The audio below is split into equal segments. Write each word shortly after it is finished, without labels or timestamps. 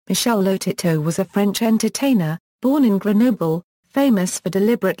Michel Lotito was a French entertainer, born in Grenoble, famous for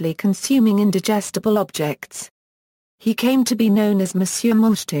deliberately consuming indigestible objects. He came to be known as Monsieur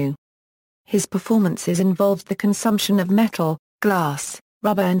Mangetout. His performances involved the consumption of metal, glass,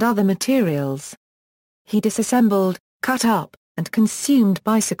 rubber and other materials. He disassembled, cut up, and consumed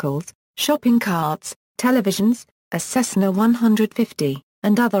bicycles, shopping carts, televisions, a Cessna 150,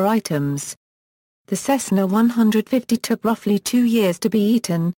 and other items. The Cessna 150 took roughly 2 years to be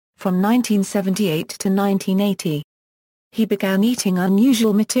eaten, from 1978 to 1980. He began eating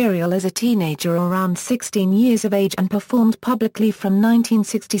unusual material as a teenager around 16 years of age and performed publicly from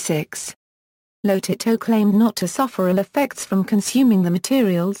 1966. Lotito claimed not to suffer ill effects from consuming the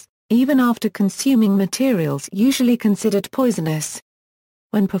materials, even after consuming materials usually considered poisonous.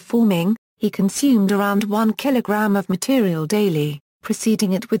 When performing, he consumed around 1 kilogram of material daily,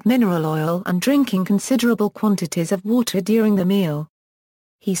 preceding it with mineral oil and drinking considerable quantities of water during the meal.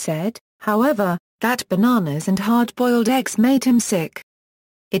 He said, however, that bananas and hard-boiled eggs made him sick.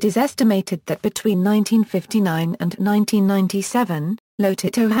 It is estimated that between 1959 and 1997,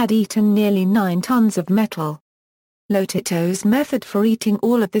 Lotito had eaten nearly 9 tons of metal. Lotito's method for eating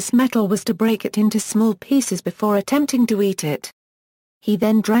all of this metal was to break it into small pieces before attempting to eat it. He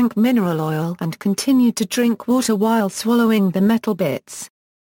then drank mineral oil and continued to drink water while swallowing the metal bits.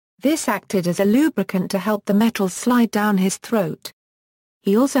 This acted as a lubricant to help the metal slide down his throat.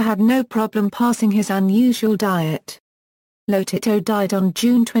 He also had no problem passing his unusual diet. Lotito died on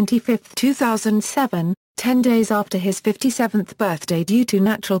June 25, 2007, 10 days after his 57th birthday due to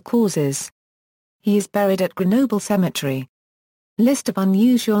natural causes. He is buried at Grenoble Cemetery. List of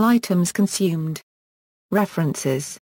unusual items consumed. References